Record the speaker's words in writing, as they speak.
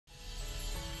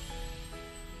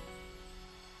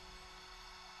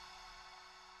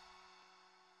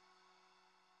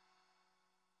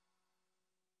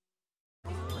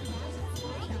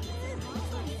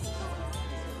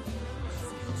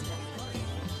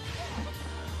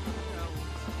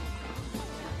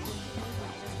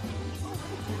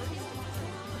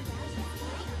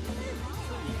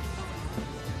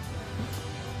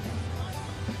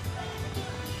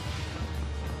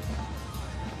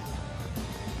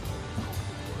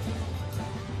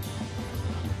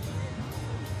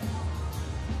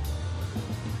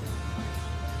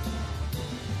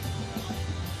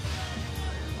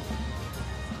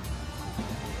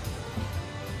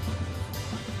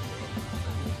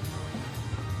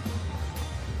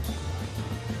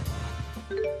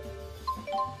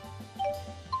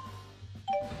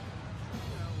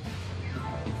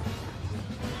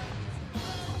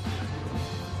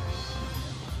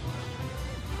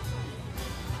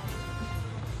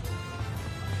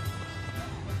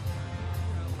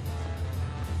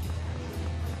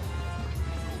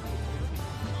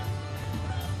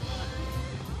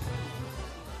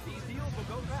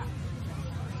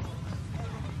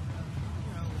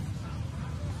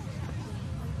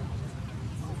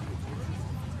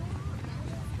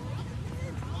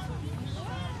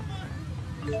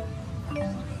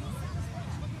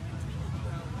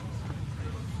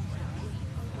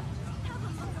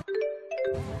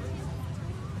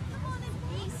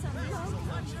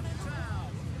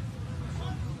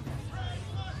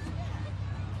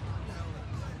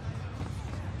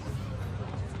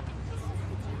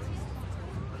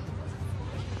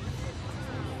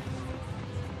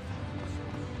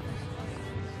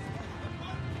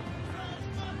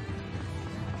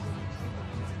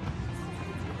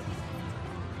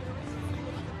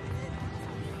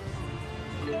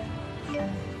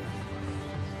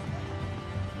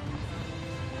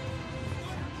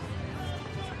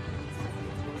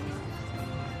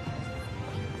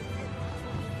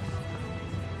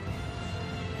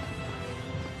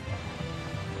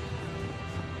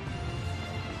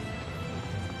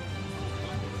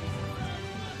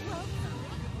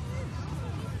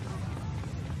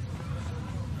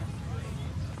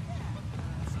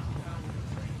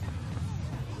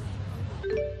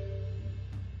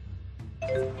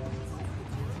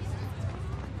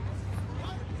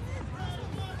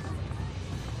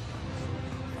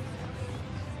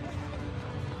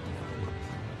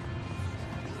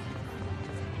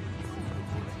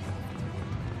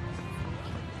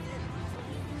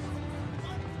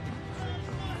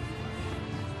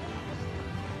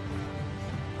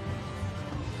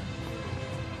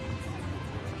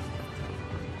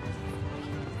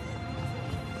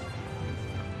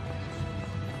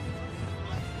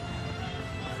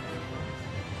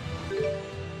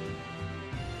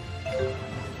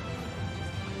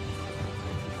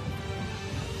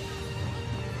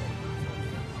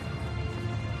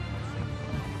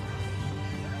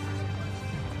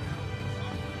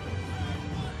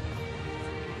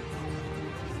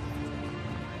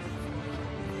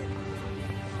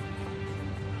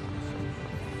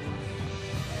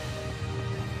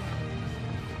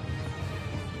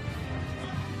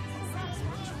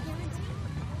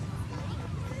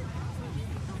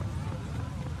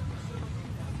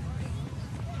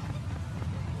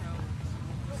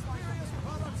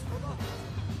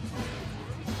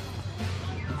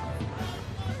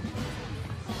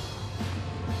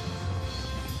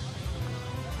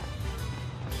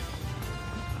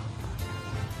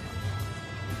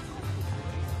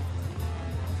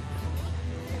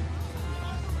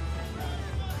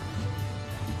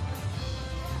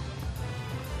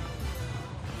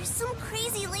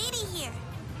here.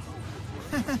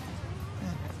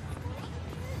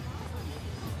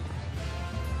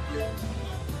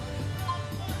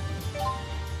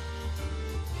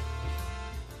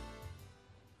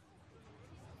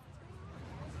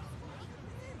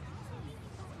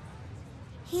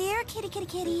 Here, kitty, kitty,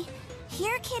 kitty.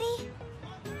 Here, kitty.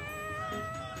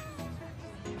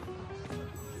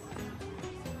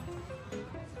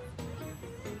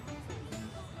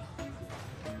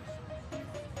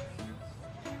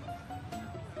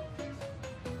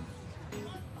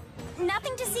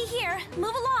 Nothing to see here.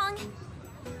 Move along.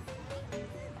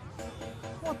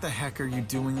 What the heck are you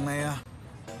doing, Leia?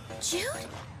 Jude?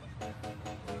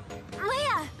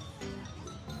 Leia!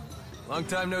 Long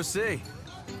time no see.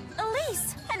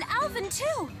 Elise! And Alvin,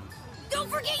 too! Don't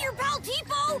forget your pal,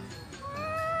 Tipo!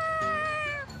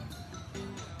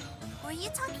 Were you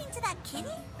talking to that kitty?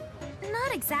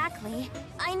 Not exactly.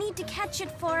 I need to catch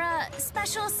it for a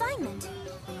special assignment.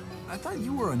 I thought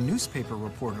you were a newspaper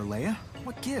reporter, Leia.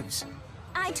 What gives?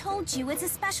 I told you it's a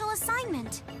special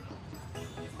assignment.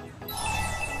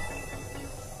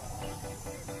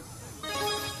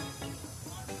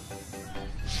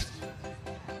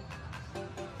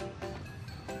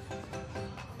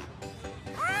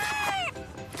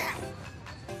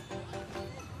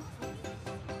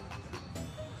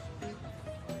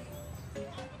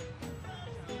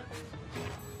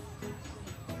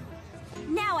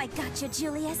 Now I gotcha,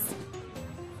 Julius.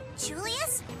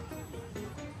 Julius?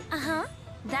 Uh-huh.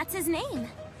 That's his name.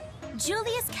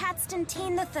 Julius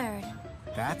Constantine III.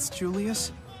 That's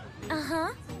Julius?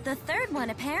 Uh-huh. The third one,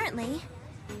 apparently.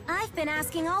 I've been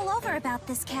asking all over about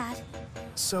this cat.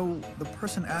 So, the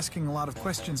person asking a lot of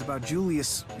questions about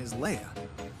Julius is Leia.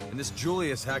 And this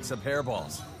Julius hacks up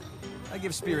hairballs. I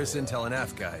give Spirus intel and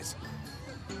F, guys.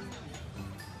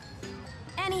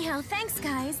 Anyhow, thanks,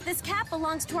 guys. This cat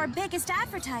belongs to our biggest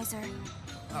advertiser.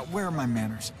 Where are my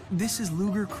manners? This is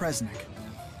Luger Kresnik.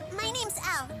 My name's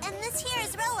Al, and this here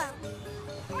is Rolo.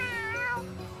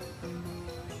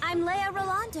 I'm Leia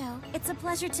Rolando. It's a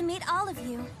pleasure to meet all of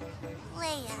you.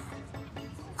 Leia.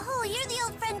 Oh, you're the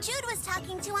old friend Jude was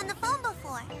talking to on the phone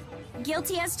before.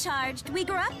 Guilty as charged. We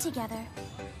grew up together.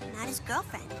 Not his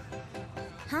girlfriend.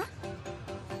 Huh?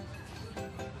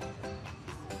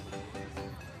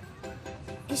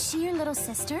 Is she your little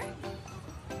sister?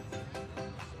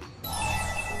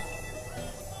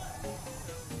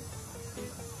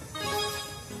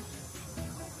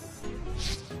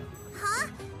 Huh?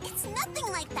 It's nothing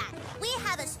like that. We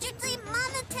have a strictly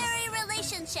monetary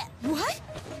relationship. What?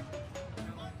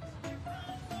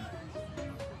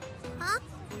 Huh?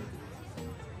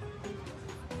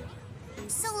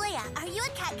 So, Leia, are you a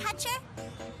cat catcher?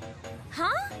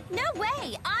 Huh? No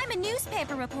way! I'm a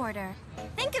newspaper reporter.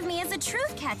 Think of me as a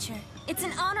truth catcher. It's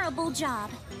an honorable job.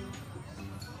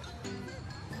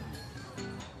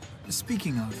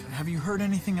 Speaking of, have you heard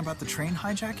anything about the train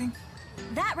hijacking?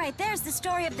 That right there's the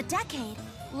story of the decade.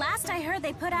 Last I heard,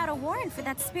 they put out a warrant for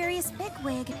that spurious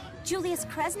bigwig, Julius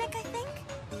Kresnik, I think?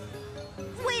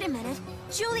 Wait a minute.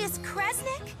 Julius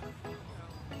Kresnik?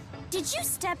 Did you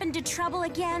step into trouble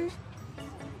again?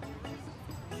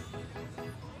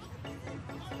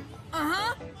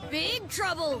 Uh-huh. Big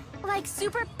trouble. Like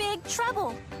super big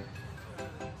trouble.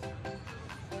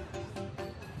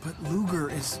 But Luger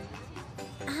is...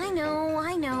 I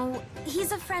know.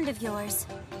 He's a friend of yours.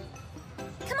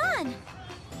 Come on.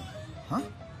 Huh?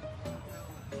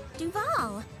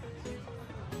 Duval.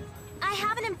 I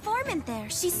have an informant there.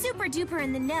 She's super duper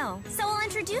in the know, so I'll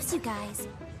introduce you guys.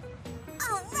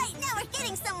 Oh, right, now we're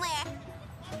getting somewhere.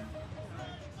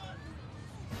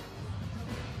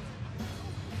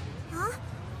 Huh?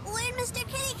 Where'd Mr.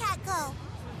 Kitty Cat go?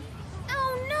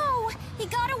 Oh no! He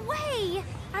got away!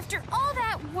 After all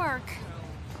that work.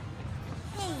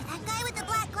 Hey, that guy with the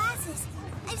black glasses.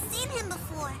 I've seen him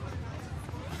before.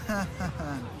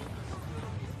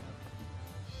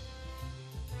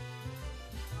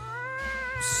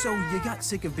 So you got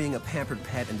sick of being a pampered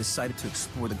pet and decided to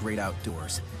explore the great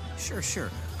outdoors. Sure.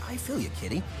 I feel you,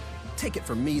 kitty. Take it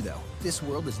from me, though. This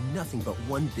world is nothing but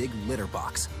one big litter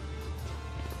box.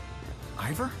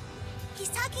 Ivor? He's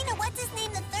talking to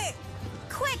what's-his-name the third.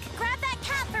 Quick, grab that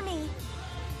cat for me.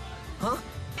 Huh?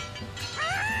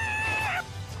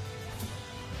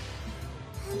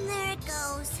 And there it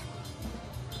goes.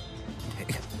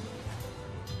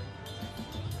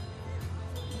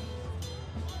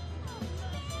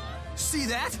 See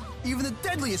that? Even the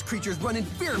deadliest creatures run in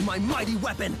fear of my mighty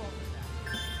weapon!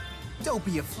 Don't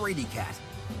be a fraidy cat.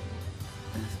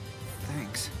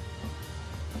 Thanks.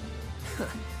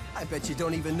 I bet you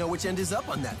don't even know which end is up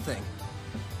on that thing.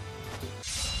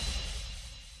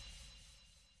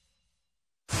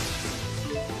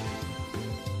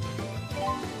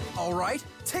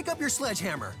 take up your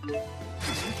sledgehammer.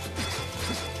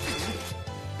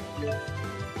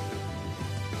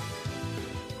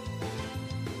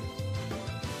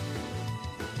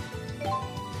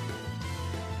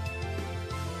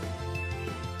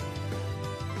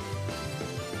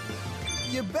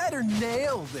 You better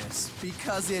nail this,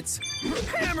 because it's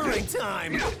hammering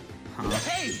time!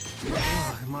 Hey!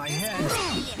 Oh, my head.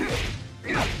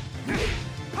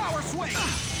 Power swing!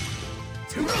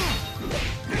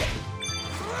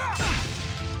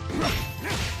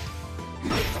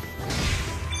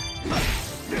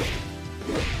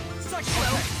 Such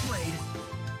well played.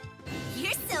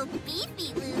 You're so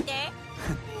beefy, Luther.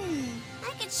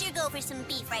 I could sure go for some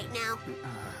beef right now.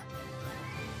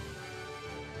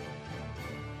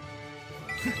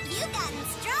 You've gotten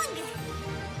stronger.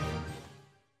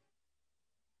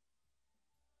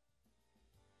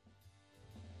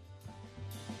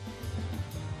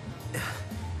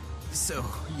 So,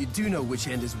 you do know which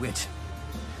end is which.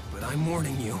 But I'm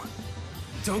warning you.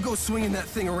 Don't go swinging that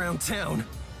thing around town.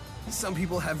 Some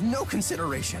people have no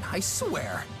consideration, I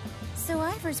swear. So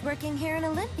Ivor's working here in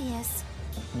Olympias.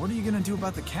 What are you gonna do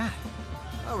about the cat?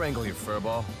 I'll wrangle your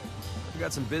furball. We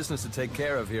got some business to take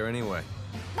care of here anyway.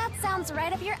 That sounds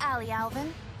right up your alley,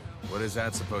 Alvin. What is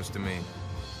that supposed to mean?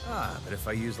 Ah, but if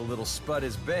I use a little spud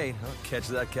as bait, I'll catch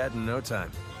that cat in no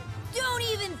time. Don't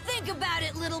even think about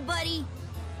it, little buddy.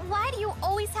 Why do you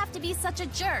always have to be such a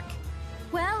jerk?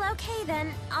 Well, okay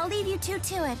then. I'll leave you two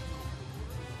to it.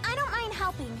 I don't mind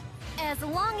helping, as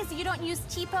long as you don't use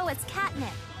Tipo as catnip.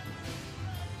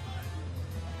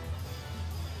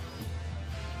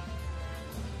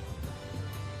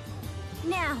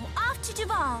 Now, off to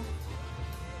Duval.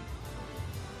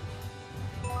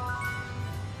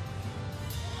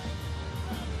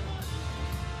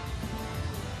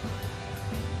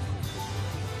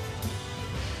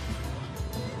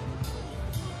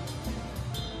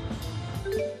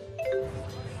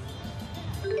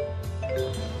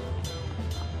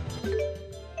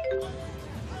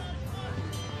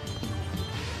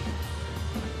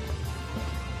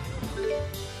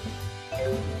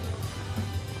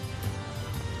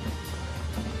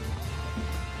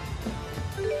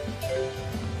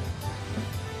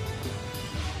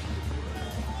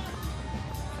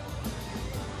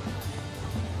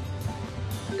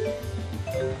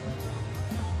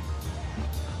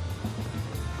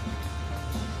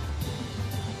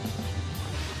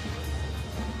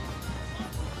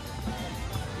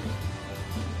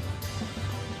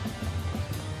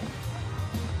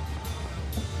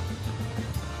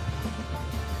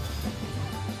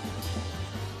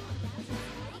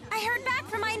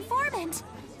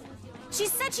 She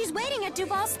said she's waiting at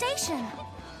Duval Station.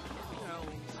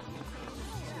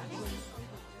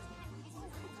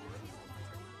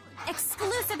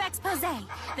 Exclusive expose.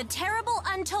 The terrible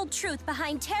untold truth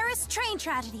behind terrorist train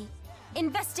tragedy.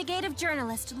 Investigative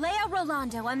journalist Leia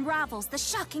Rolando unravels the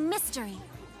shocking mystery.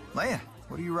 Leia,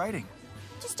 what are you writing?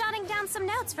 Just jotting down some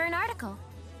notes for an article.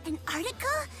 An article?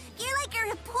 You're like a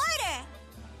reporter.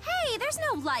 Hey, there's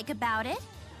no like about it.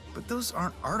 But those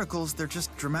aren't articles, they're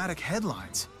just dramatic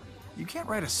headlines. You can't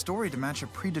write a story to match a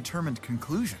predetermined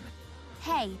conclusion.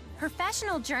 Hey,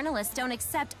 professional journalists don't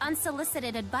accept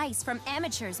unsolicited advice from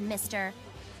amateurs, mister.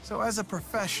 So as a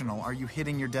professional, are you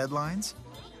hitting your deadlines?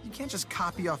 You can't just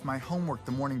copy off my homework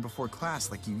the morning before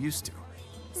class like you used to.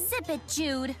 Zip it,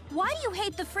 Jude. Why do you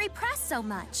hate the free press so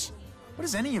much? What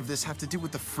does any of this have to do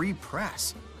with the free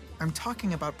press? I'm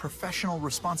talking about professional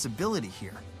responsibility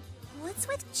here. What's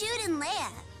with Jude and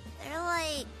Leia? They're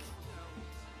like...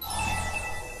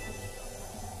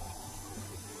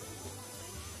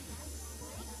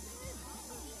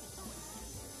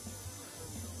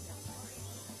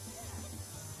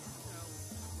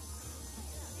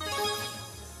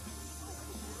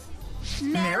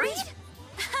 Married?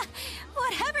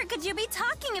 Whatever could you be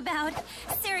talking about?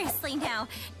 Seriously now,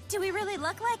 do we really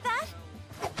look like that?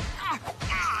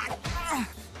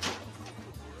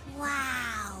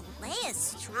 Wow, Leia's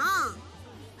strong.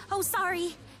 Oh,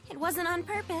 sorry. It wasn't on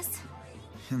purpose.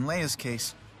 In Leia's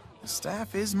case, the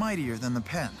staff is mightier than the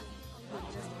pen.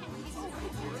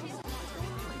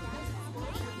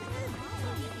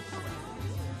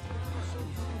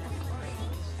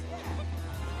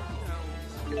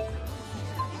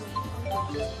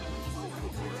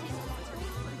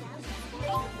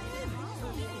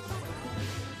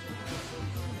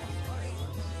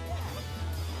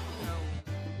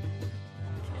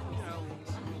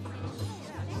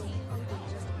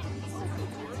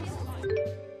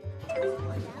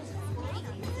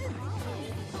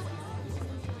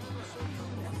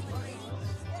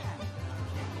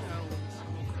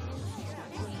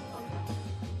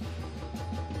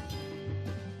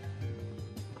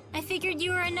 Figured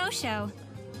you were a no-show.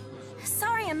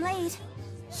 Sorry I'm late.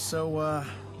 So,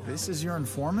 this is your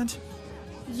informant?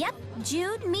 Yep,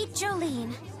 Jude, meet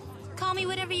Jolene. Call me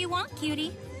whatever you want,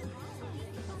 cutie.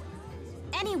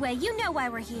 Anyway, you know why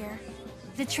we're here.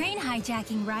 The train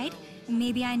hijacking, right?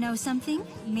 Maybe I know something,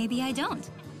 maybe I don't.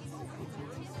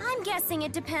 I'm guessing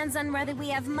it depends on whether we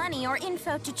have money or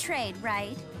info to trade,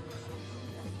 right?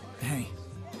 Hey.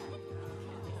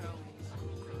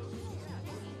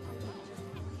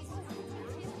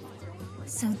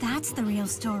 So that's the real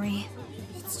story.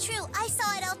 It's true, I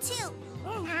saw it all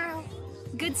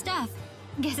too. Good stuff.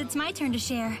 Guess it's my turn to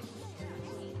share.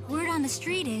 Word on the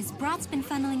street is Brat's been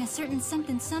funneling a certain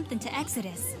something to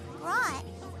Exodus. Brat?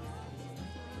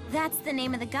 That's the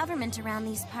name of the government around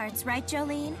these parts, right,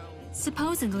 Jolene?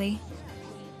 Supposedly.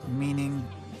 Meaning?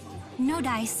 No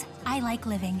dice. I like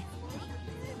living.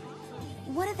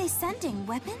 What are they sending?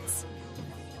 Weapons?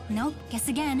 Nope, guess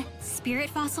again. Spirit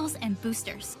fossils and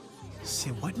boosters.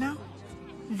 Say what now?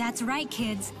 That's right,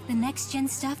 kids. The next-gen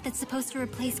stuff that's supposed to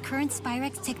replace current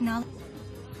Spyrex technology.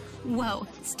 Whoa,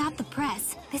 stop the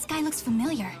press. This guy looks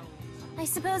familiar. I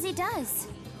suppose he does.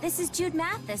 This is Jude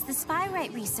Mathis, the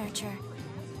Spyrite researcher.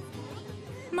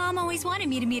 Mom always wanted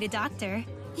me to meet a doctor.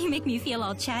 You make me feel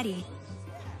all chatty.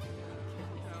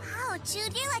 Wow,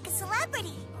 Jude, you're like a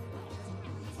celebrity.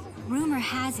 Rumor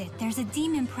has it there's a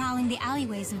demon prowling the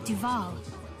alleyways of Duval.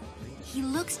 He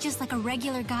looks just like a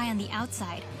regular guy on the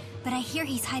outside, but I hear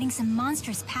he's hiding some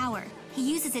monstrous power.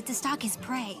 He uses it to stalk his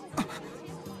prey.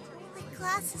 Like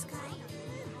glasses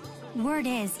guy. Word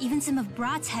is, even some of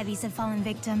Brat's heavies have fallen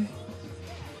victim.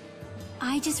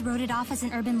 I just wrote it off as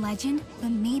an urban legend, but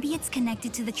maybe it's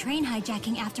connected to the train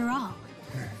hijacking after all.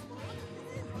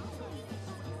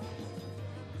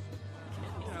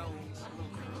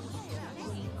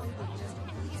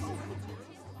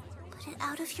 Put it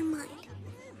out of your mind.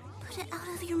 Put it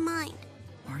out of your mind.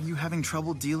 Are you having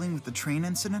trouble dealing with the train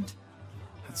incident?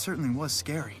 That certainly was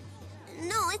scary.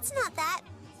 No, it's not that.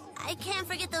 I can't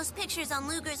forget those pictures on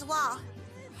Luger's wall.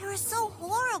 They were so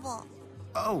horrible.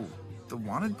 Oh, the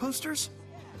wanted posters?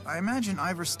 I imagine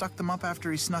Ivor stuck them up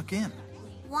after he snuck in.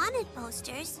 Wanted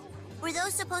posters? Were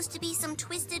those supposed to be some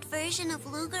twisted version of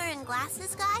Luger and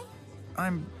Glasses Guy?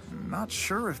 I'm not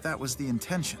sure if that was the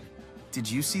intention.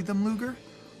 Did you see them, Luger?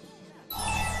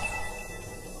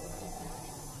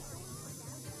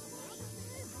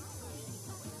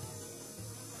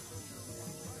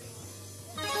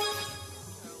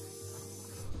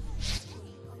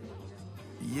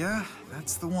 Yeah,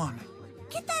 that's the one.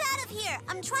 Get that out of here!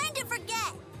 I'm trying to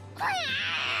forget!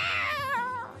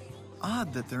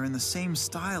 Odd that they're in the same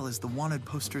style as the wanted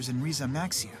posters in Riza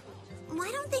Maxia.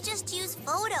 Why don't they just use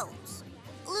photos?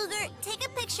 Luger, take a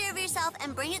picture of yourself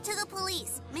and bring it to the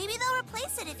police. Maybe they'll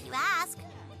replace it if you ask.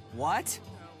 What?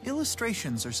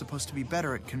 Illustrations are supposed to be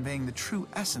better at conveying the true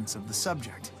essence of the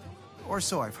subject. Or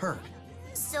so I've heard.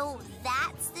 So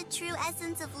that's the true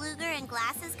essence of Luger and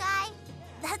Glasses Guy?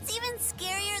 That's even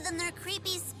scarier than their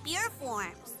creepy spear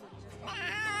forms.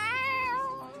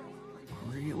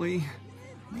 Really?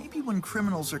 Maybe when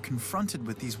criminals are confronted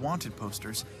with these wanted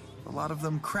posters, a lot of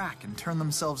them crack and turn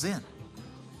themselves in.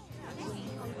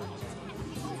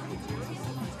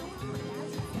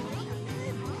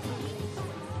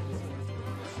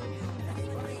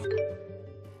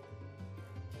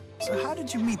 So how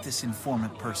did you meet this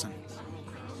informant person?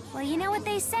 Well, you know what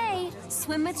they say.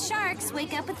 Swim with sharks,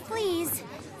 wake up with fleas.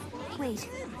 Wait,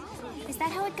 is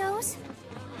that how it goes?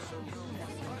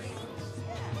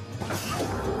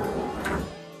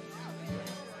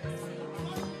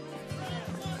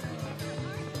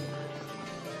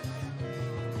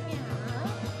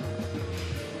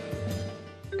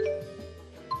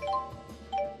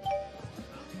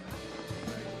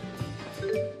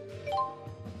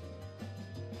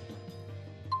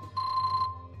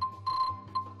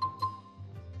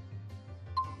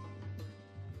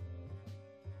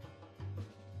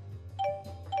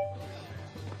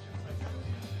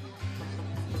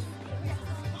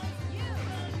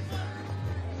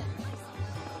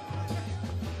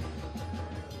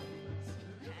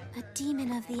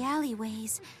 Demon of the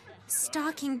alleyways,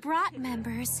 stalking Brat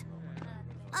members.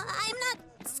 I'm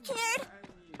not scared.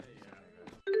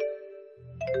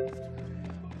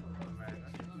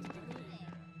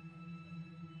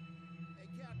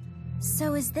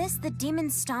 So is this the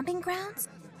demon's stomping grounds?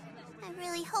 I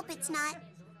really hope it's not.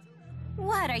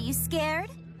 What, are you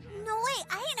scared? No way,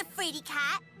 I ain't a fraidy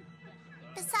cat.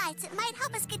 Besides, it might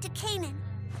help us get to Canaan.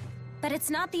 But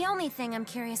it's not the only thing I'm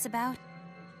curious about.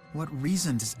 What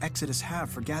reason does Exodus have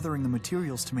for gathering the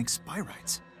materials to make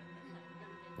Spyrites?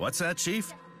 What's that,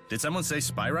 Chief? Did someone say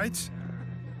Spyrites?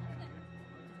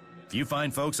 If you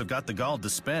fine folks have got the gall to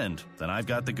spend, then I've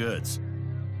got the goods.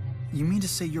 You mean to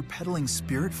say you're peddling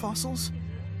spirit fossils?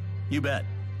 You bet.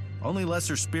 Only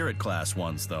lesser spirit class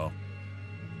ones, though.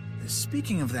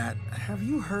 Speaking of that, have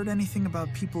you heard anything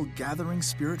about people gathering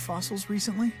spirit fossils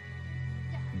recently?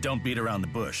 Don't beat around the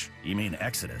bush. You mean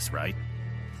Exodus, right?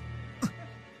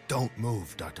 Don't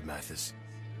move, Dr. Mathis.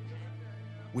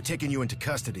 We're taking you into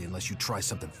custody unless you try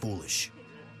something foolish.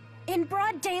 In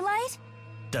broad daylight?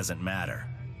 Doesn't matter.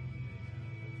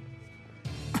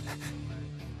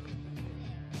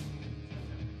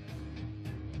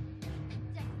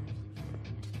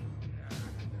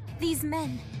 These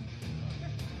men.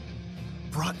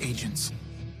 Brought agents.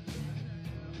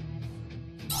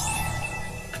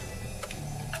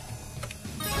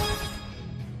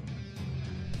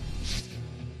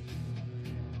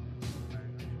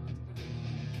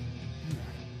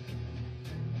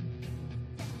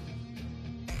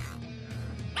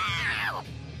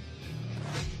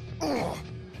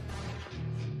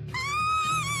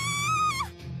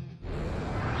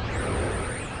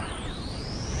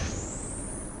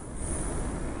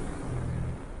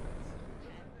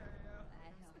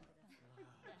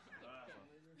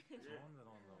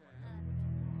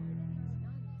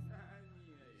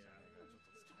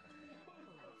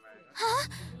 Huh?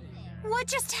 What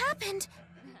just happened?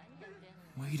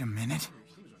 Wait a minute.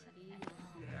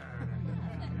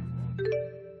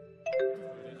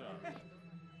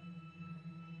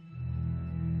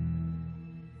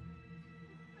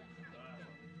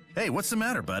 Hey, what's the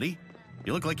matter, buddy?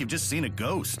 You look like you've just seen a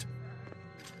ghost.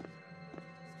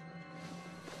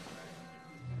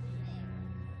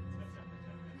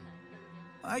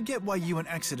 I get why you and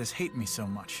Exodus hate me so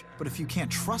much, but if you can't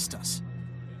trust us,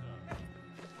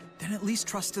 then at least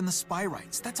trust in the spy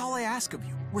rights. That's all I ask of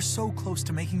you. We're so close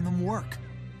to making them work.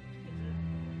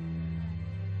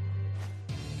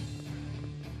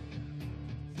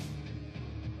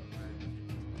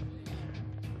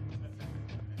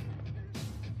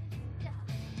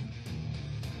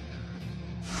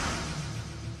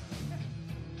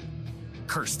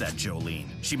 Curse that Jolene.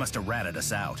 She must have ratted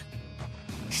us out.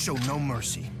 Show no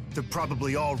mercy. They're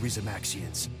probably all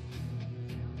Rizamaxians.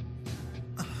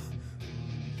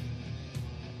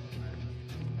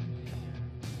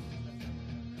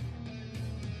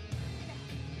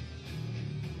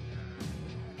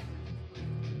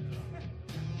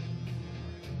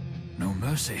 No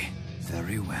mercy.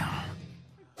 Very well.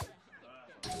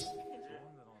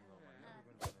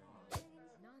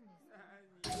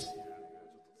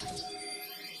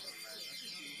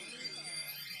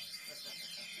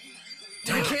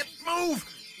 I can't move!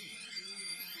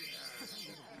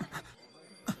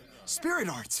 Spirit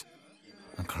arts!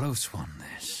 A close one,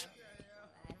 this.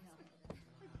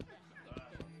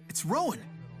 It's Rowan!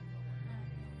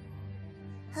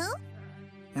 Who?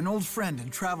 An old friend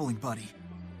and traveling buddy.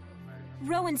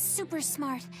 Rowan's super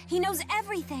smart. He knows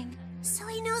everything. So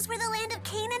he knows where the land of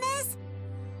Canaan is?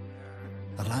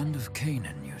 The land of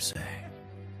Canaan, you say?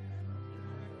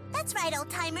 That's right,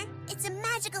 old-timer. It's a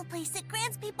magical place that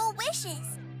grants people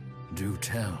wishes. Do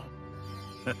tell.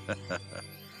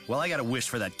 Well, I got a wish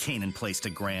for that Canaan place to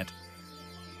grant.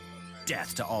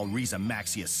 Death to all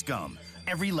Rizamaxia scum.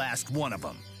 Every last one of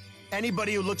them.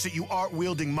 Anybody who looks at you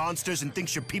art-wielding monsters and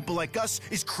thinks you're people like us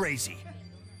is crazy.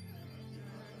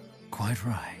 Quite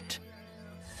right.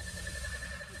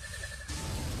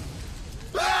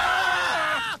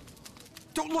 Ah!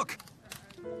 Don't look!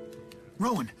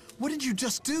 Rowan, what did you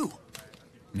just do?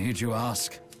 Need you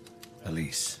ask?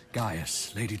 Elise,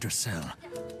 Gaius, Lady Dracelle.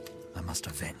 I must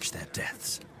avenge their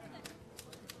deaths.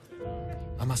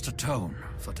 I must atone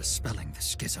for dispelling the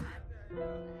schism.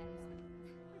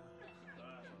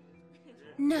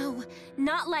 No,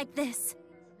 not like this.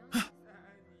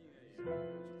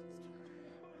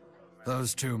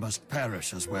 Those two must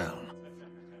perish as well.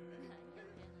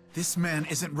 This man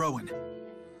isn't Rowan.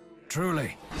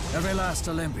 Truly, every last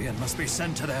Olympian must be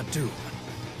sent to their doom.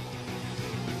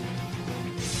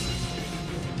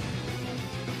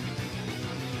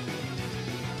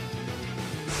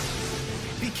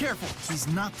 Be careful, he's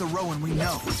not the Rowan we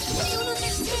know. I don't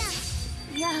understand.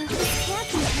 Yeah, this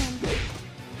can't be him.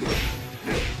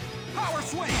 Power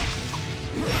swing!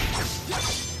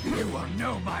 You will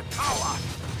know my power!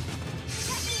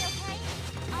 Get me, okay?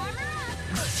 Armor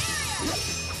up!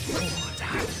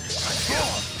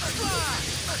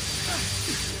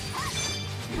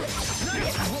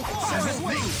 Seven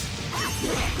wings!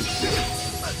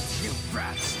 You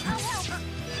brats! I'll help.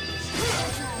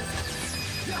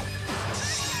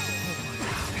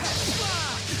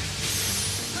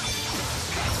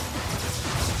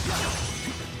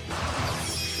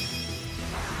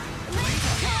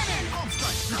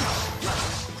 Cannon!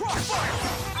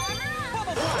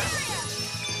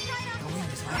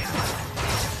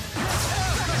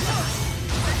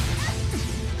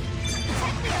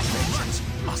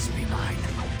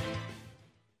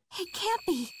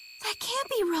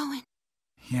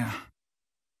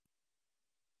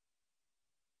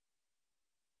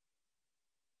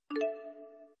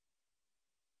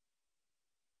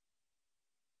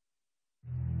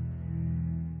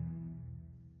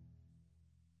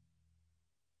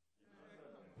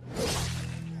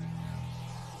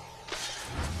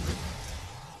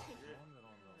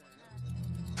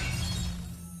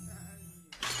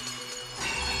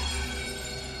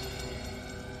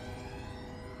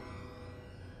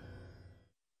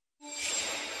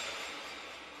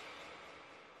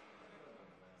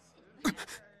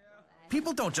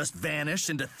 People don't just vanish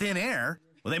into thin air.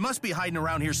 Well, they must be hiding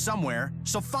around here somewhere,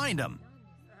 so find them.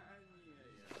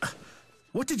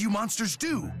 What did you monsters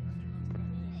do?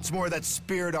 It's more of that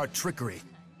spirit art trickery.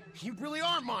 You really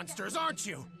are monsters, aren't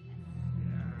you?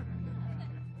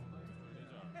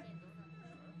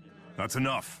 That's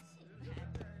enough.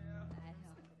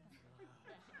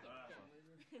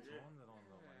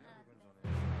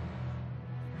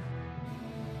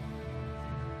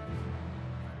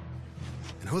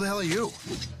 And who the hell are you?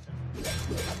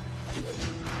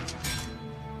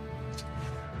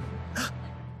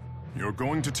 You're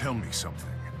going to tell me something.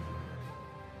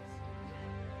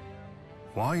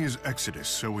 Why is Exodus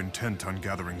so intent on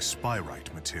gathering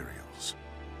spyrite materials?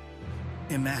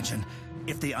 Imagine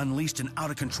if they unleashed an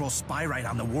out-of-control spyrite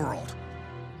on the world.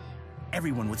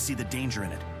 Everyone would see the danger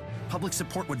in it. Public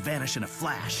support would vanish in a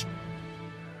flash.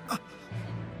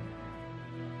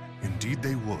 Indeed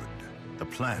they would. The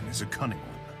plan is a cunning one.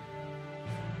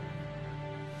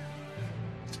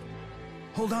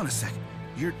 Hold on a sec.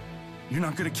 You're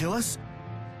not gonna kill us?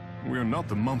 We're not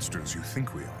the monsters you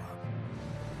think we are.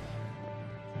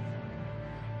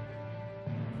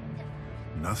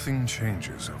 Nothing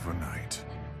changes overnight.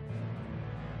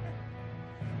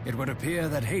 It would appear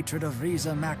that hatred of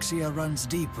Riza Maxia runs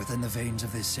deep within the veins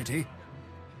of this city.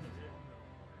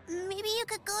 Maybe you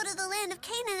could go to the land of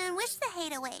Canaan and wish the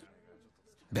hate away.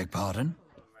 Beg pardon?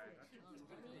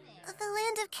 The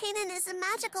land of Canaan is a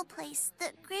magical place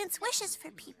that grants wishes for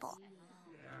people.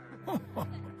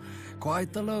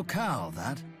 Quite the locale,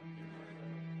 that.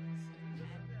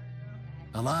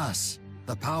 Alas,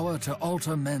 the power to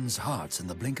alter men's hearts in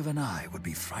the blink of an eye would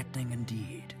be frightening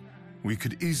indeed. We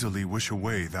could easily wish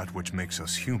away that which makes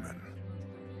us human.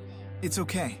 It's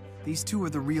okay. These two are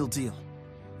the real deal.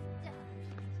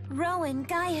 Rowan,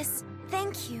 Gaius,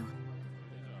 thank you.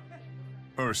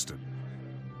 Erston.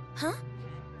 Huh?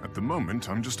 At the moment,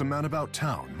 I'm just a man about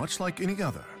town, much like any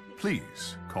other.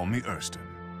 Please, call me Erston.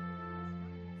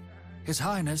 His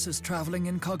Highness is traveling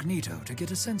incognito to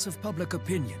get a sense of public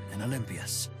opinion in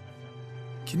Olympias.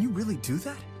 Can you really do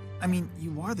that? I mean,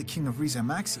 you are the king of Riza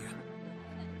Maxia.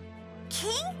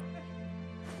 King?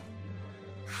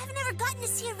 I've never gotten to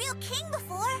see a real king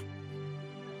before.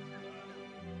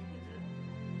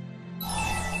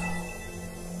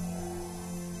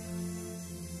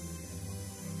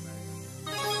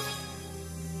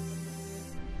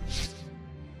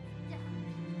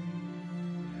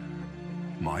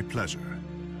 My pleasure.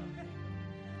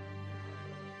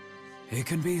 He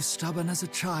can be stubborn as a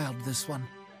child, this one.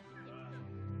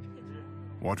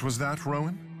 What was that,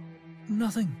 Rowan?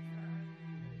 Nothing.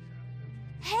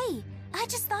 Hey, I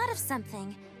just thought of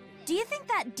something. Do you think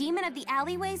that demon of the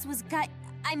alleyways was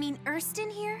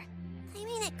Erston here? I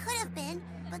mean, it could have been,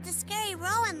 but the scary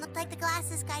Rowan looked like the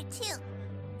glasses guy too.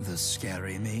 The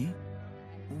scary me?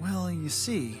 Well, you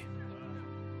see...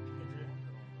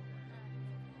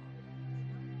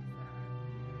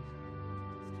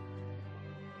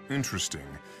 Interesting.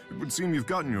 It would seem you've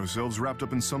gotten yourselves wrapped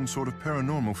up in some sort of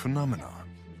paranormal phenomena.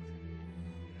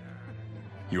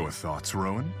 Your thoughts,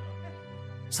 Rowan?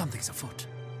 Something's afoot.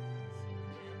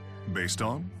 Based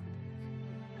on?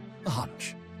 A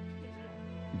hunch.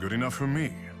 Good enough for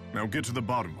me. Now get to the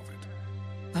bottom of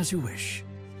it. As you wish.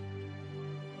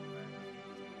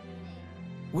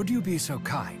 Would you be so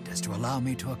kind as to allow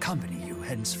me to accompany you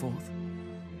henceforth?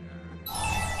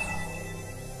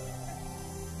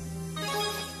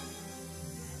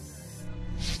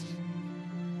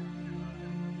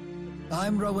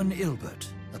 I'm Rowan Ilbert.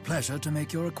 A pleasure to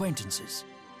make your acquaintances.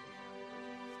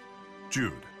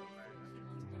 Jude.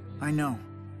 I know.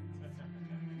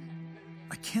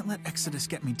 I can't let Exodus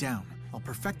get me down. I'll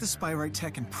perfect the spyrite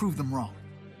tech and prove them wrong.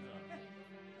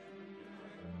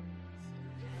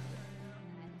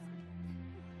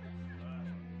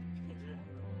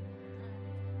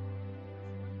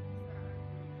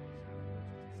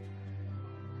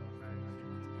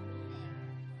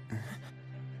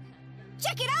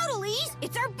 Check it out, Elise!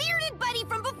 It's our bearded buddy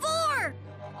from before!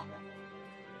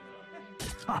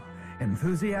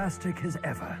 Enthusiastic as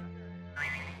ever.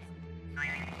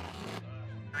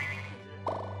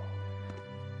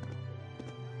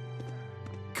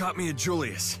 Caught me a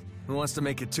Julius. Who wants to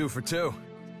make it 2 for 2?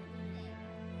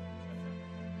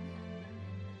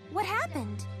 What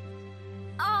happened?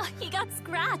 Oh, he got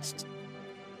scratched.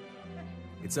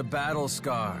 It's a battle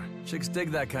scar. Chicks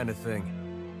dig that kind of thing.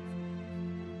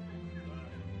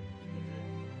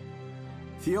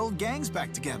 The old gang's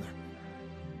back together.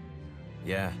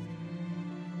 Yeah.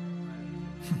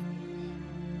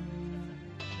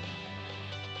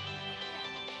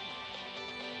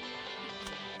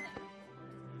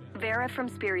 Vera from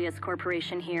Spirius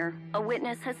Corporation here. A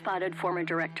witness has spotted former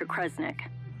Director Kresnik.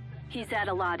 He's at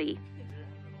Alati.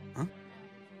 Huh?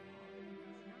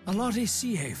 Alati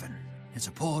Sea Haven. It's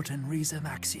a port in Riza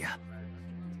Maxia.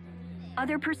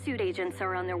 Other pursuit agents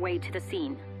are on their way to the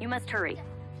scene. You must hurry.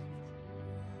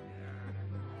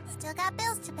 Still got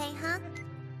bills to pay, huh?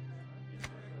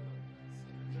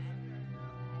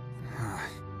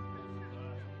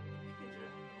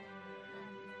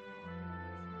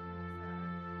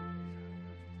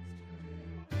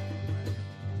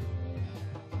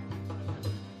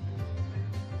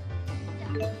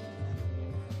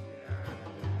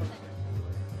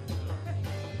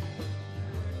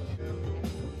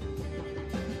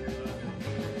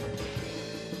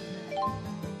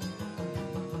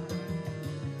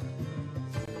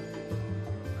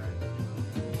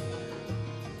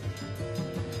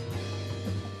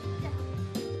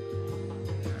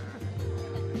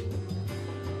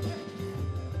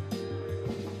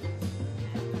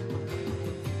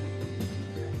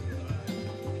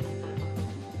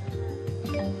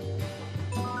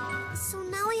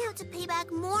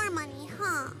 More money,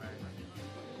 huh?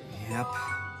 Yep.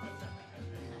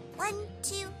 1,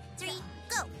 2, 3,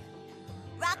 go!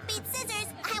 Rock beats scissors,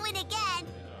 I win again!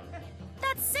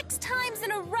 That's 6 times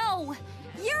in a row!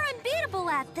 You're unbeatable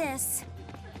at this!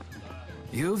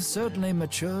 You've certainly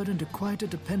matured into quite a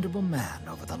dependable man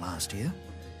over the last year.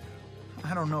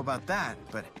 I don't know about that,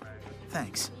 but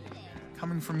thanks.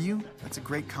 Coming from you, that's a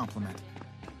great compliment.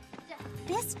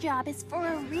 This job is for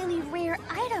a really rare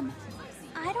item.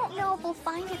 I don't know if we'll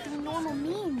find it through normal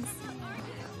means.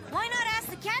 Why not ask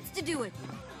the cats to do it?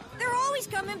 They're always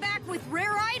coming back with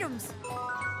rare items.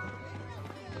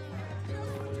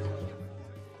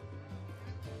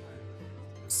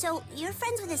 So, you're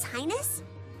friends with His Highness?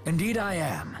 Indeed I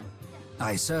am.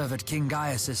 I serve at King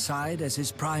Gaius' side as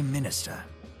his Prime Minister.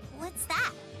 What's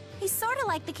that? He's sort of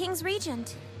like the King's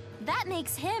Regent. That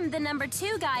makes him the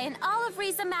 #2 guy in all of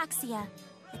Riza Maxia.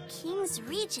 The King's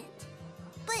Regent?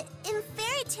 But in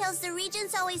fairy tales, the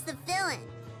Regent's always the villain.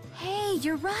 Hey,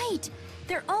 you're right.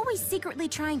 They're always secretly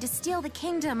trying to steal the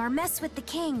kingdom or mess with the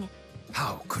king.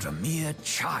 How could a mere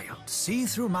child see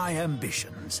through my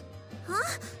ambitions?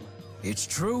 Huh? It's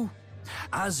true.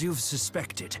 As you've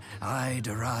suspected, I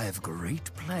derive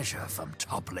great pleasure from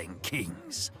toppling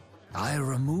kings. I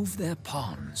remove their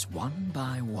pawns one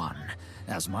by one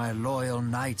as my loyal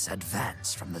knights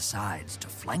advance from the sides to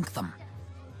flank them.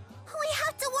 We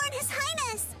have to warn His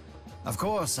Highness! Of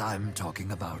course, I'm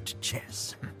talking about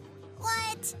chess.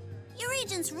 What? Your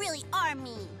regents really are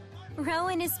mean.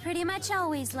 Rowan is pretty much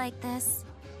always like this.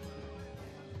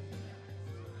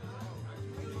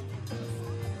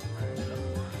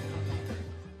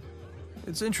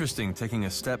 It's interesting taking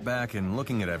a step back and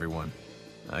looking at everyone.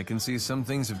 I can see some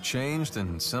things have changed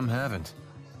and some haven't.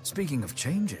 Speaking of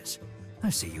changes, I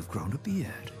see you've grown a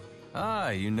beard. Ah,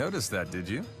 you noticed that, did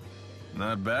you?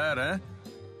 Not bad, eh?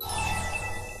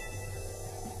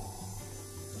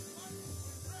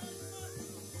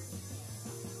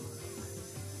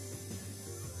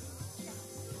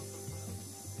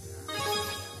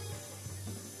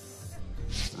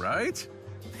 Right?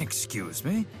 Excuse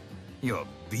me? Your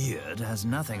beard has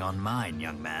nothing on mine,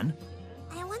 young man.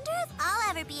 I wonder if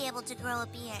I'll ever be able to grow a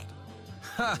beard.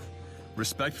 Ha!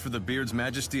 Respect for the beard's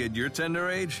majesty at your tender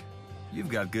age? You've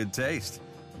got good taste.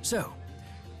 So,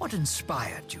 what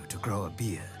inspired you to grow a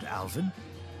beard, Alvin?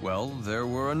 Well, there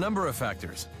were a number of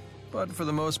factors. But for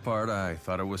the most part, I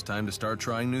thought it was time to start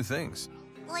trying new things.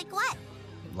 Like what?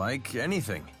 Like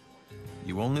anything.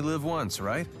 You only live once,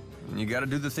 right? And you gotta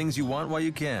do the things you want while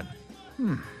you can.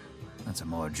 That's a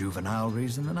more juvenile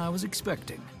reason than I was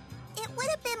expecting. It would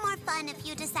have been more fun if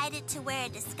you decided to wear a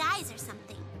disguise or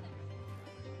something.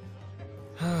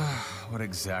 What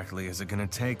exactly is it gonna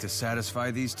take to satisfy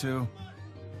these two?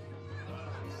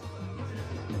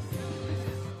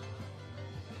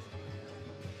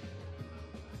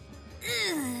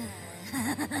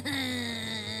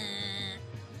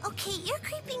 Okay, you're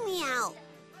creeping me out.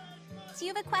 Do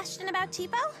you have a question about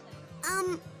Tipo?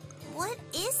 What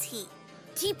is he?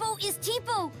 Tipo is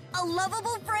Tipo, a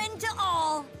lovable friend to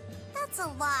all. That's a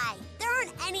lie. There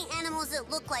aren't any animals that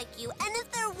look like you, and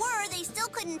if there were, they still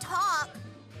couldn't talk.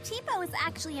 Tipo is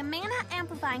actually a mana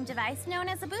amplifying device known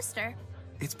as a booster.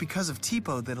 It's because of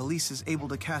Tipo that Elise is able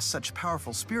to cast such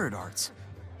powerful spirit arts.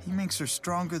 He makes her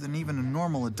stronger than even a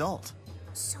normal adult.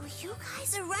 So you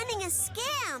guys are running a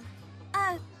scam.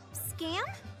 Scam?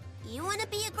 You want to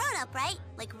be a grown-up, right?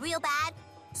 Like real bad?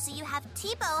 So you have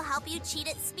Tipo help you cheat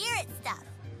at spirit stuff.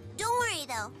 Don't worry,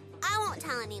 though. I won't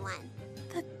tell anyone.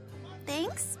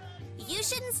 Thanks? You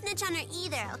shouldn't snitch on her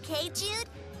either, okay, Jude?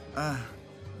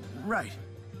 Right.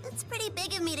 It's pretty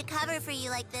big of me to cover for you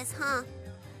like this, huh?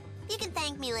 You can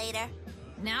thank me later.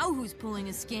 Now who's pulling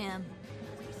a scam?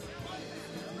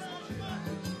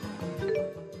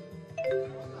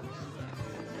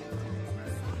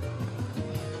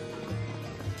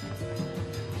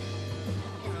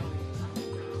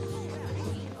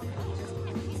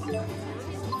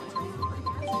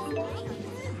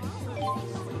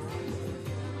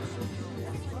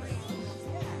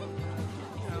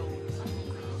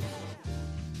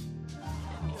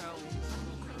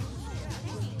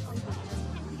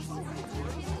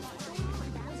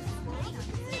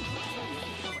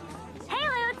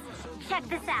 Check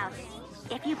this out.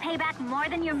 If you pay back more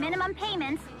than your minimum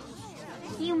payments,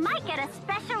 you might get a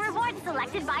special reward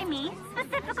selected by me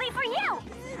specifically for you.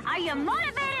 Are you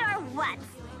motivated or what?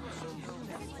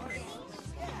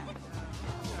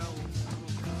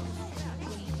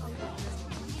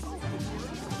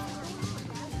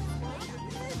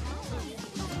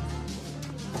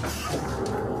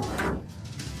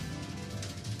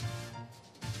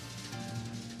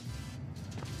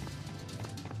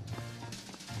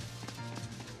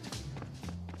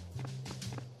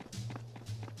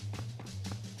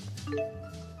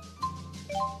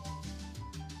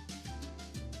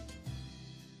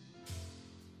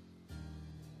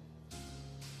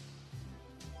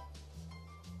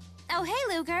 Oh,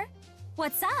 hey, Luger.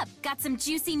 What's up? Got some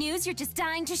juicy news you're just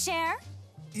dying to share?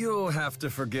 You'll have to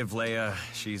forgive Leia.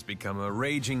 She's become a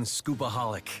raging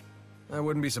scoopaholic. I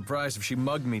wouldn't be surprised if she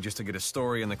mugged me just to get a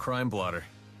story in the crime blotter.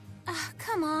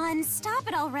 Come on, stop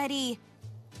it already.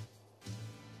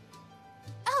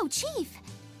 Oh, Chief.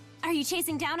 Are you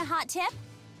chasing down a hot tip?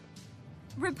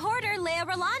 Reporter Leia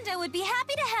Rolando would be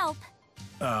happy to help.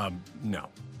 No.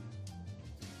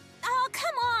 Oh,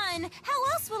 come on!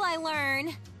 How else will I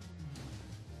learn?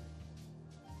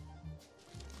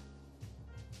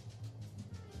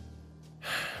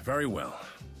 Very well.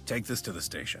 Take this to the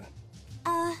station.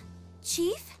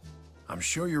 Chief? I'm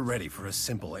sure you're ready for a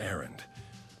simple errand.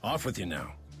 Off with you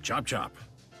now. Chop chop.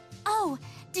 Oh,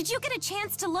 did you get a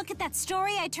chance to look at that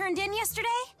story I turned in yesterday?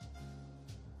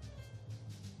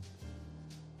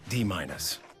 D-.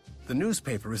 The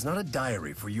newspaper is not a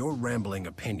diary for your rambling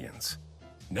opinions.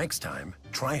 Next time,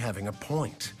 try having a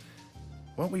point.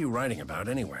 What were you writing about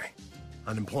anyway?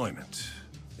 Unemployment,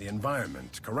 the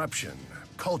environment, corruption,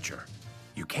 culture.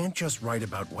 You can't just write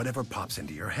about whatever pops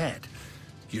into your head.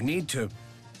 You need to...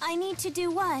 I need to do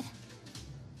what?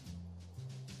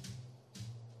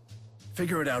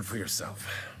 Figure it out for yourself.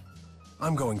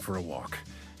 I'm going for a walk.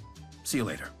 See you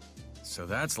later. So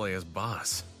that's Leia's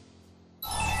boss.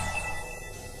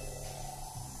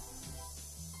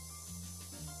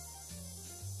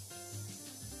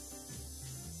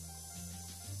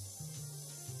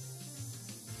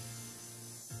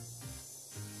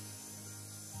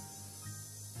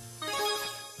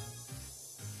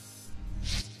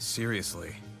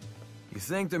 Seriously. You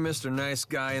think they're Mr. Nice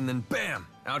Guy, and then BAM!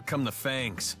 Out come the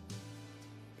fangs.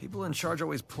 People in charge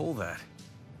always pull that.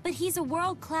 But he's a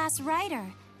world-class writer.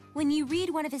 When you read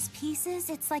one of his pieces,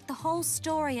 it's like the whole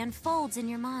story unfolds in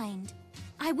your mind.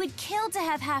 I would kill to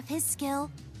have half his skill.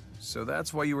 So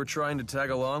that's why you were trying to tag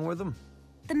along with him?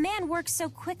 The man works so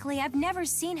quickly, I've never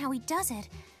seen how he does it.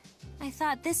 I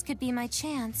thought this could be my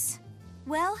chance.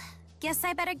 Well, guess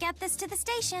I better get this to the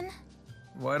station.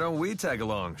 Why don't we tag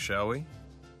along, shall we?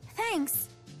 Thanks.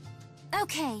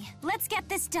 Okay, let's get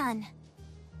this done.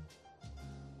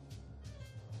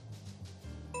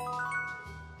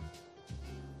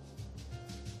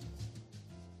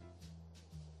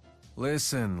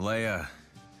 Listen, Leia.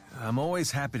 I'm always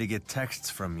happy to get texts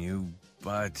from you,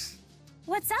 but...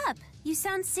 What's up? You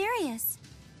sound serious.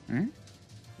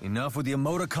 Enough with the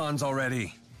emoticons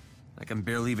already. I can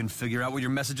barely even figure out what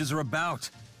your messages are about.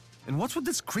 And what's with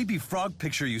this creepy frog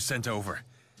picture you sent over?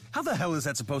 How the hell is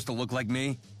that supposed to look like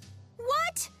me?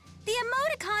 What? The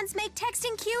emoticons make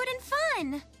texting cute and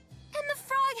fun. And the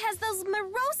frog has those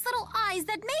morose little eyes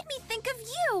that made me think of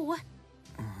you.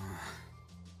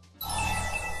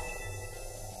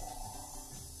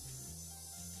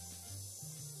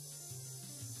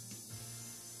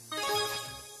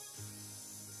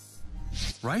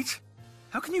 Right?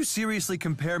 How can you seriously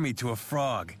compare me to a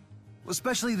frog?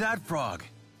 Especially that frog.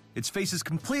 Its face is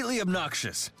completely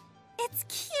obnoxious. It's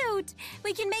cute.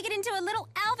 We can make it into a little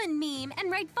Alvin meme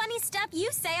and write funny stuff you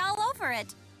say all over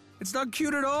it. It's not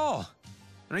cute at all.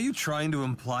 And are you trying to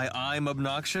imply I'm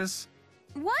obnoxious?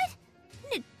 What?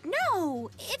 No,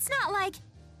 it's not like...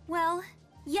 Well,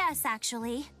 yes,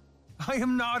 actually. I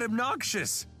am not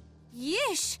obnoxious.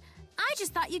 Yeesh. I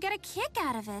just thought you'd get a kick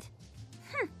out of it.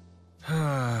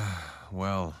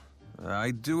 Well,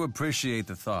 I do appreciate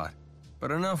the thought. But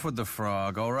enough with the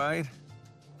frog, all right?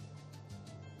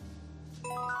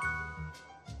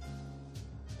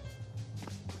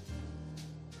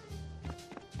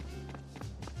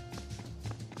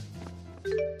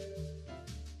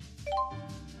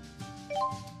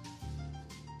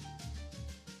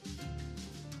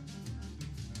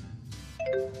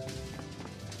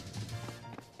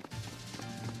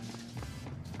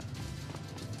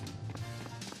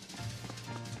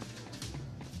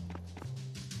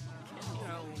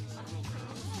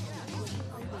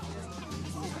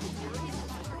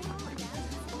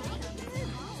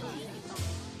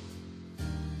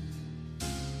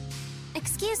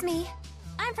 Excuse me.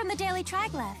 I'm from the Daily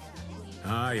Trigleph.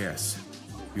 Ah, yes.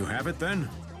 You have it, then?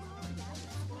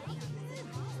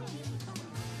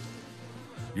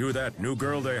 You that new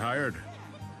girl they hired?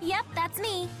 Yep, that's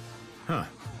me. Huh.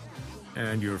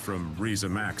 And you're from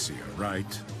Maxia,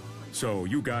 right? So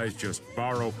you guys just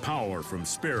borrow power from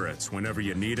spirits whenever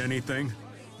you need anything?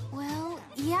 Well,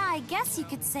 yeah, I guess you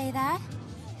could say that.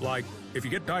 Like, if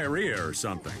you get diarrhea or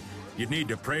something, you'd need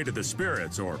to pray to the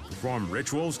spirits or perform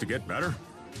rituals to get better?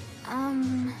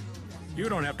 You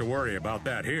don't have to worry about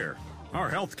that here. Our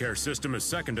healthcare system is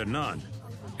second to none.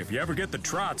 If you ever get the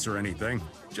trots or anything,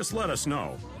 just let us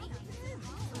know.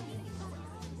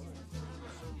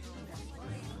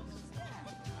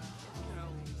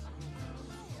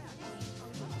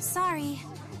 Sorry.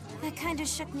 That kinda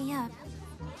shook me up.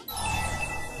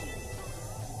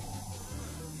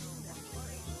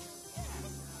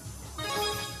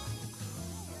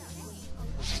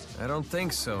 I don't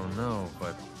think so, no,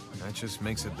 but that just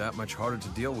makes it that much harder to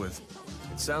deal with.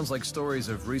 It sounds like stories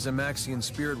of Maxian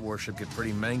spirit worship get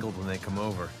pretty mangled when they come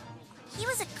over. He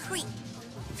was a creep.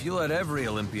 If you let every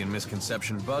Olympian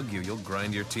misconception bug you, you'll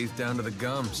grind your teeth down to the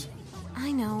gums.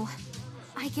 I know.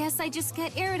 I guess I just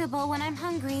get irritable when I'm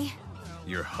hungry.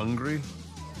 You're hungry?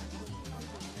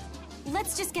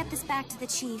 Let's just get this back to the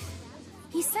chief.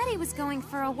 He said he was going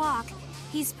for a walk.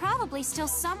 He's probably still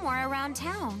somewhere around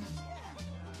town.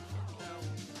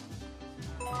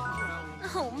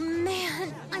 Oh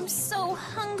man, I'm so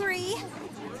hungry.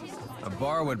 A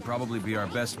bar would probably be our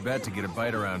best bet to get a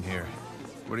bite around here.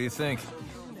 What do you think?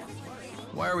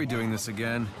 Why are we doing this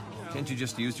again? Can't you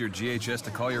just use your GHS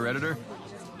to call your editor?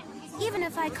 Even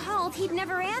if I called, he'd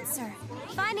never answer.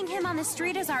 Finding him on the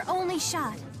street is our only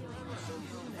shot.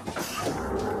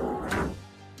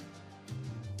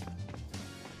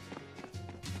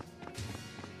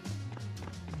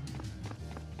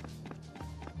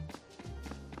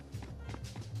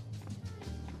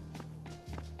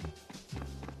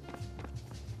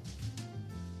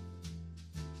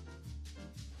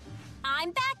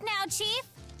 I'm back now, Chief.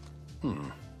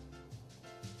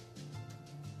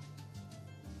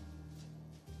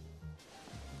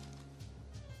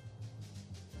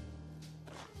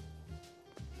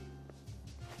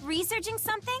 Researching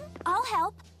something? I'll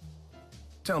help.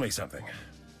 Tell me something.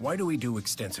 Why do we do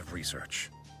extensive research?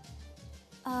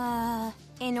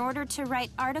 In order to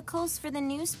write articles for the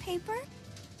newspaper?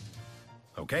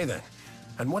 Okay then.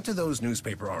 And what do those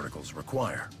newspaper articles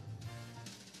require?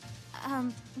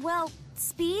 Well,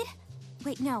 speed?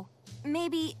 Wait, no.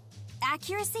 Maybe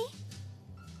accuracy?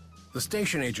 The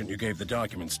station agent you gave the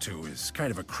documents to is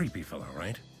kind of a creepy fellow,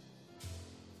 right?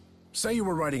 Say you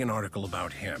were writing an article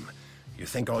about him. You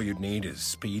think all you'd need is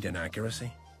speed and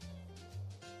accuracy?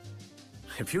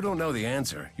 If you don't know the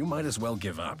answer, you might as well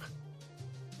give up.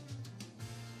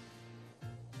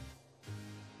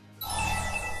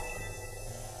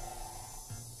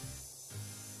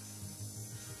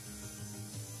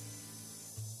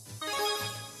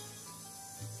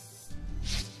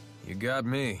 You got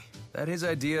me. That his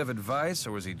idea of advice,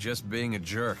 or was he just being a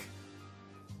jerk?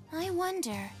 I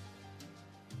wonder.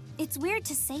 It's weird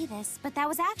to say this, but that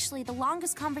was actually the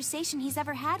longest conversation he's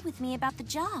ever had with me about the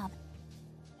job.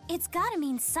 It's gotta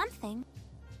mean something.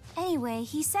 Anyway,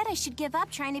 he said I should give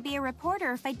up trying to be a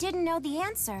reporter if I didn't know the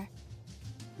answer.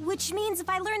 Which means if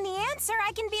I learn the answer,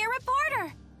 I can be a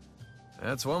reporter!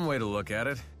 That's one way to look at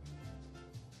it.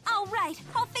 All right,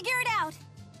 I'll figure it out.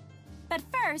 But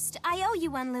first, I owe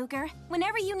you one, Luger.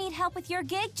 Whenever you need help with your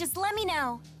gig, just let me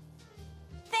know.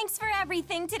 Thanks for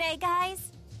everything today,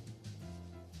 guys.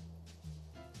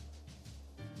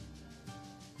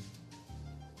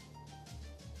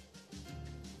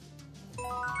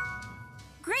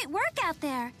 Great work out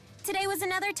there. Today was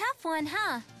another tough one,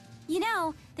 huh? You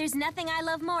know, there's nothing I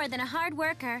love more than a hard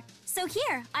worker. So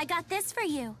here, I got this for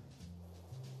you.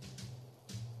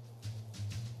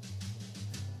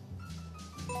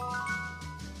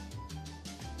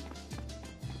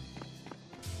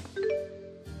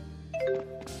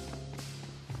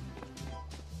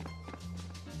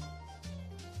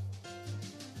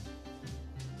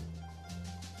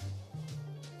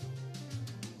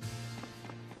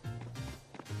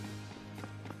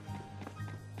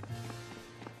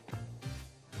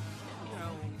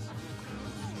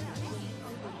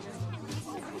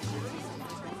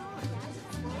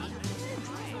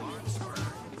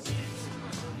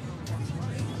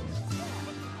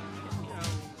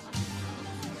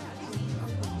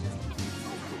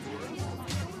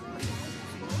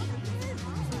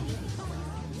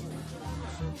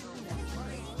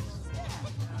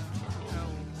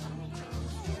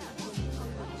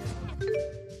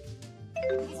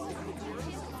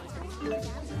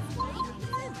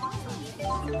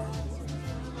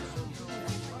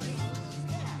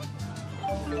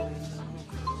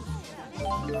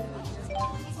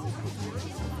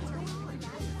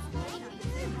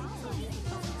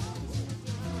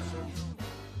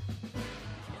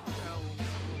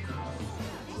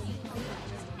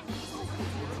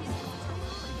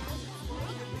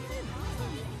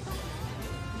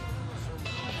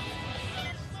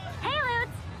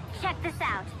 Check this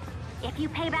out. If you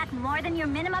pay back more than your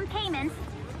minimum payments,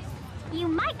 you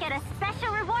might get a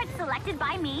special reward selected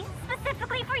by me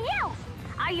specifically for you.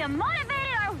 Are you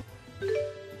motivated or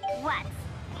what?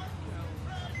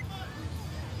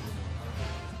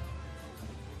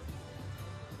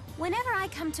 Whenever I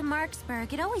come to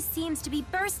Marksburg, it always seems to be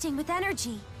bursting with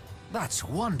energy. That's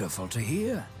wonderful to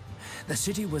hear. The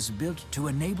city was built to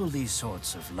enable these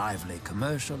sorts of lively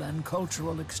commercial and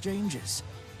cultural exchanges.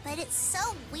 But it's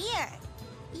so weird.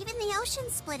 Even the ocean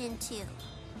split in two.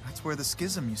 That's where the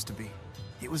schism used to be.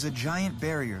 It was a giant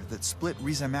barrier that split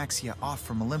Rizamaxia off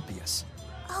from Olympias.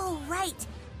 Oh, right.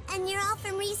 And you're all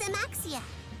from Rizamaxia.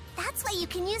 That's why you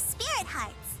can use spirit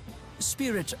hearts.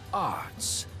 Spirit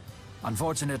arts.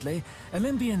 Unfortunately,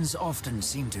 Olympians often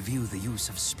seem to view the use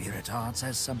of spirit arts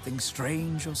as something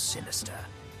strange or sinister.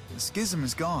 The schism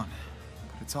is gone,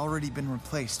 but it's already been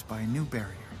replaced by a new barrier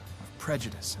of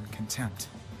prejudice and contempt.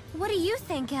 What do you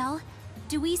think, Elle?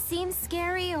 Do we seem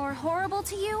scary or horrible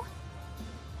to you?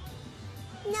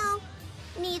 No,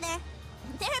 neither.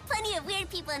 There are plenty of weird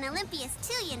people in Olympias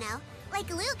too, you know, like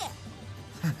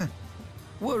Luger.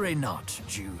 Worry not,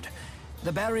 Jude.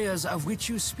 The barriers of which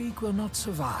you speak will not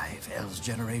survive Elle's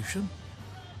generation.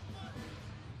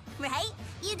 Right?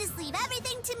 You just leave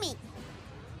everything to me.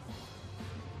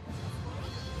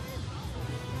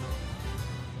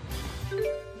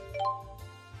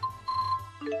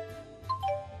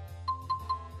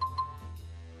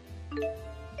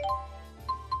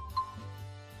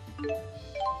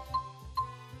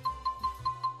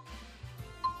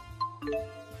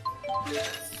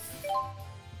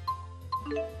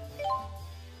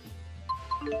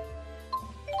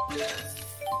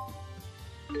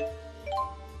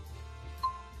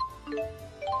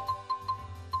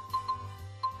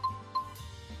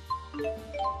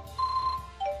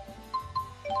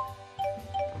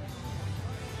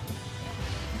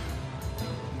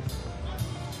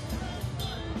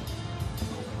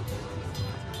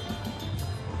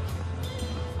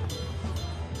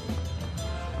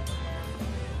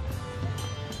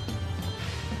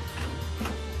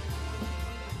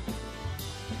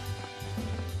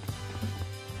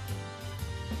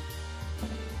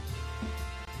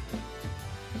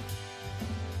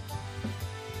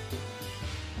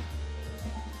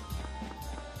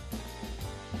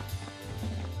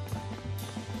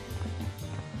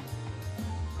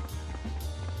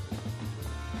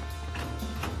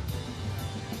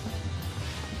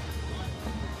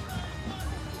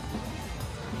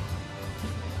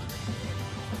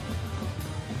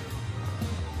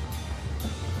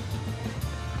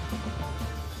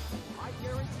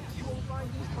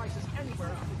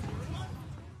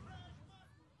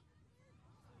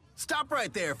 Stop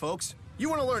right there, folks. You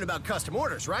want to learn about custom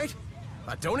orders, right?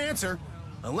 But don't answer,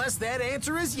 unless that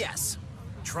answer is yes.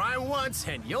 Try once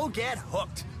and you'll get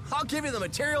hooked. I'll give you the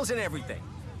materials and everything.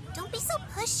 Don't be so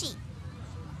pushy.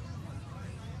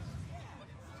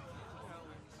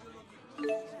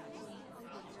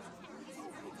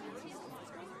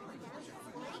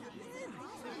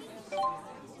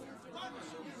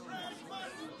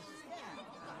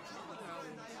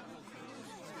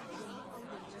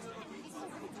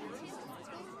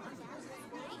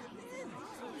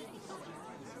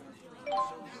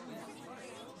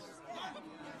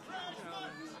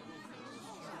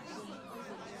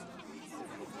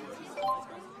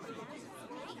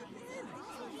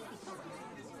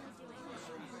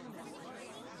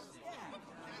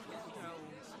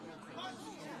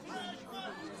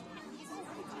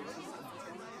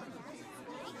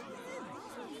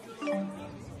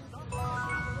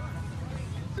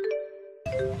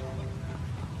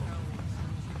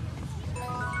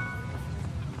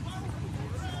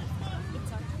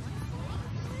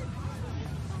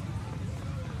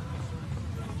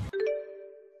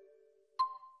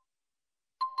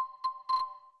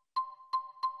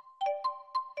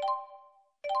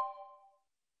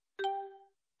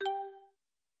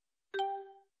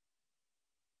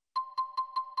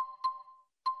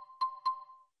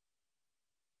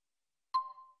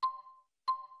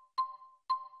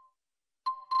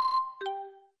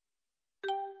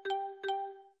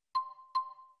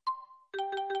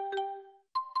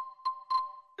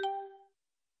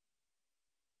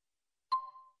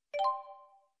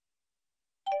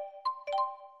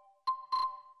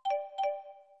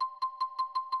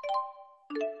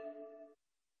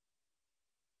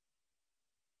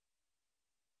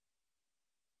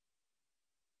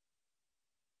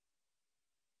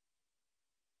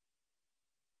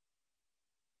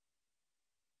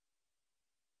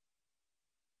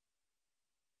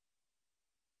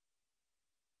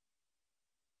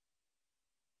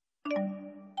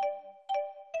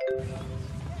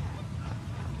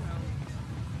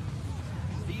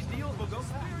 These deals will go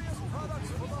serious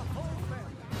products for the whole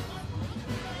family.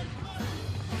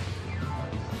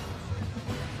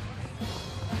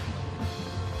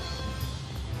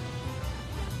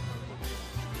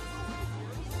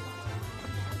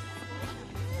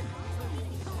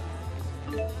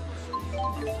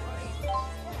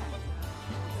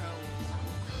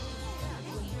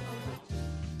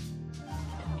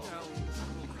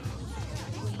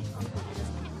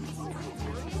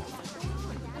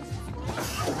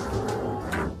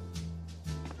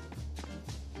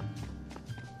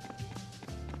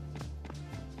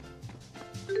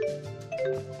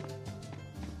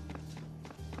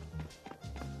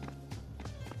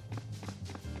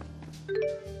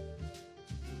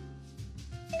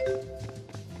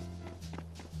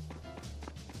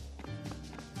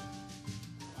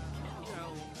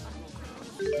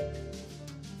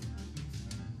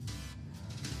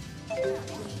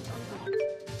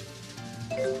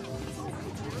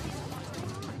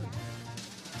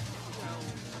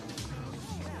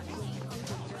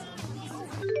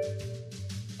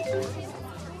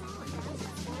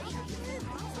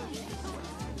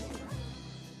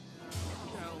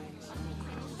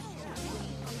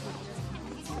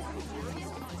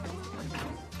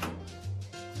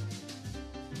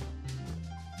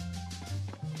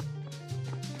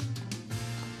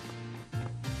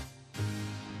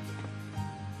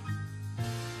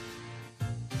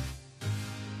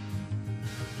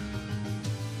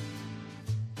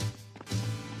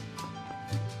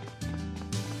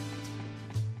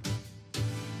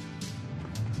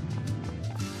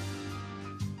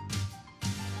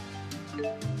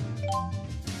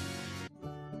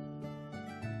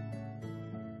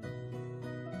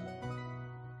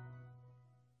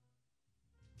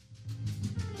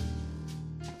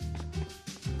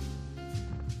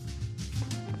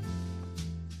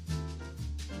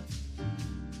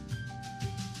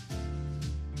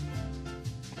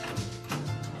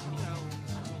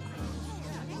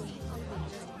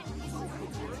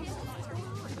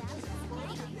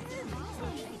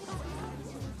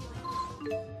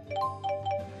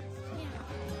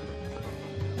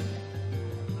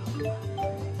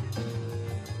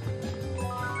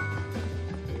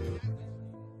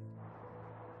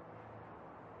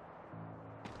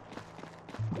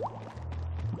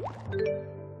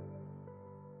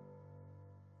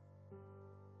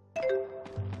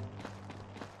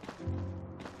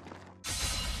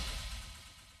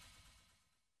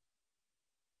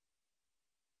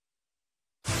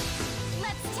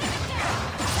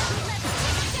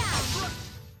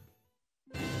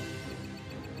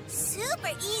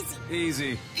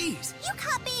 Easy. Ease. You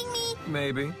copying me?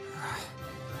 Maybe.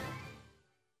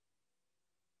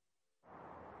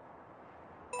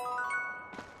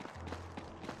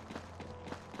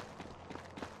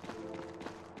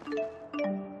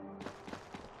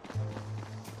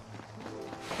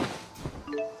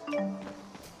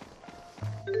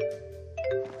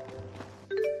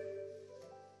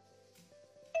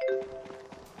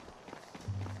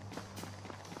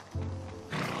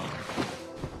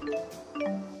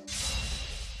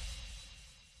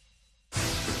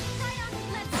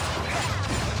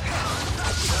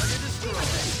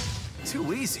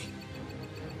 Too easy.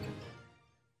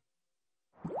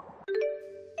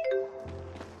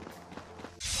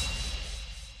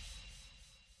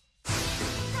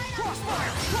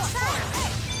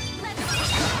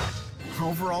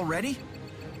 Over already?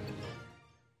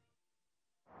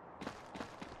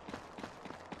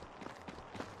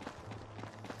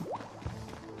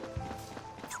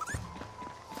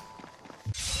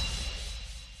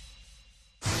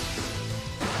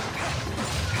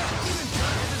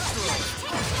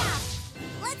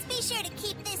 Let's be sure to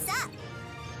keep this up.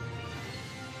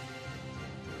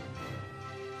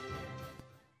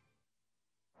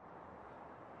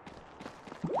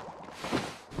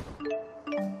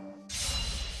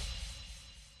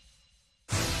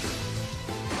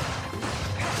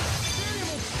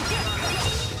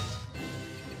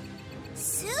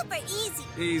 Super easy.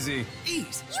 Easy.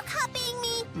 Ease. You copying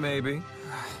me? Maybe.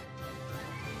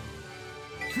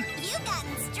 You've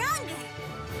gotten stronger.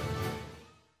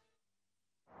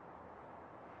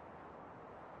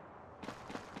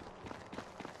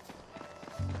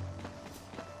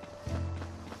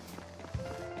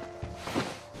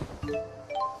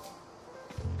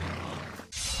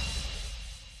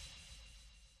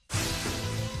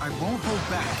 I won't hold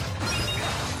back.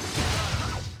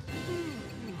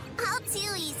 All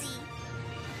too easy.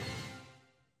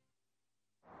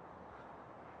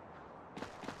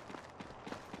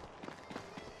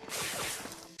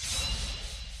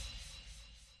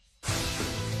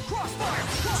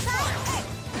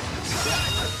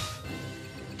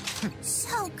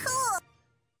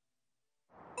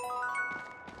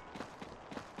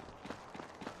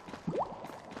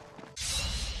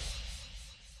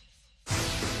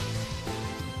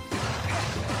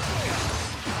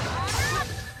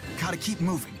 gotta keep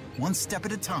moving, one step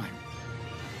at a time.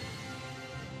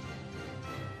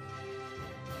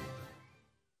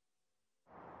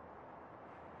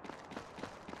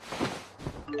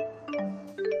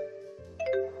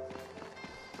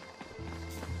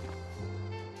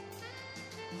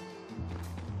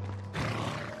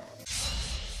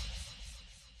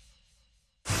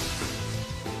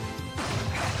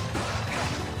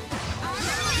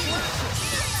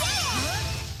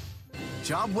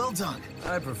 Job well done.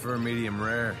 I prefer medium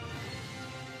rare.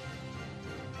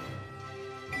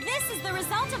 This is the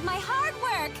result of my hard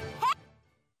work.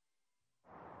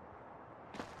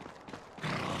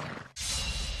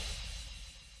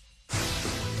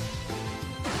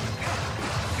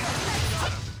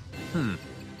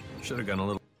 Should have gone a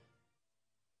little.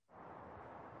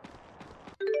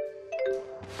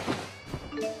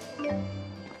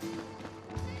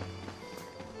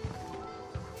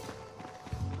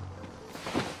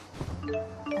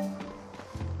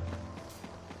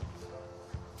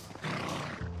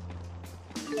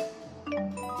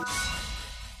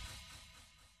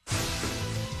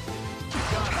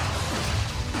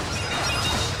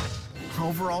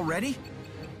 Over already?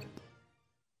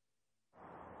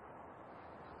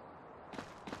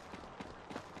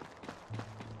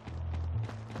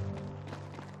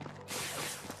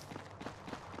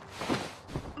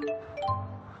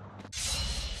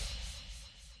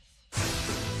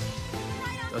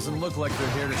 Doesn't look like they're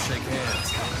here to shake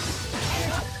hands.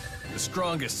 The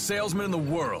strongest salesman in the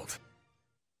world.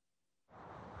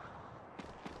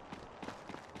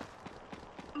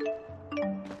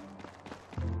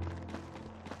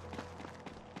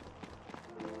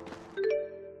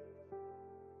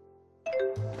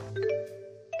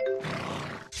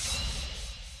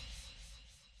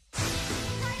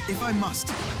 If I must.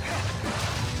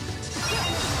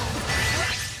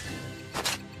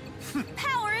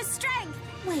 Power is strength!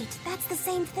 Wait, that's the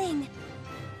same thing.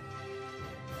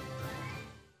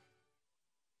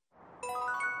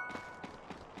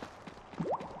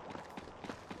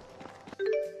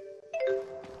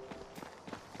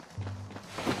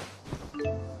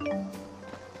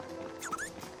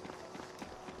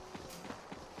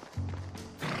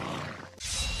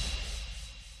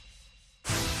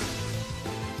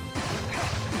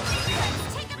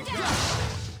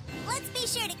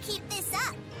 Sure to keep this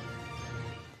up.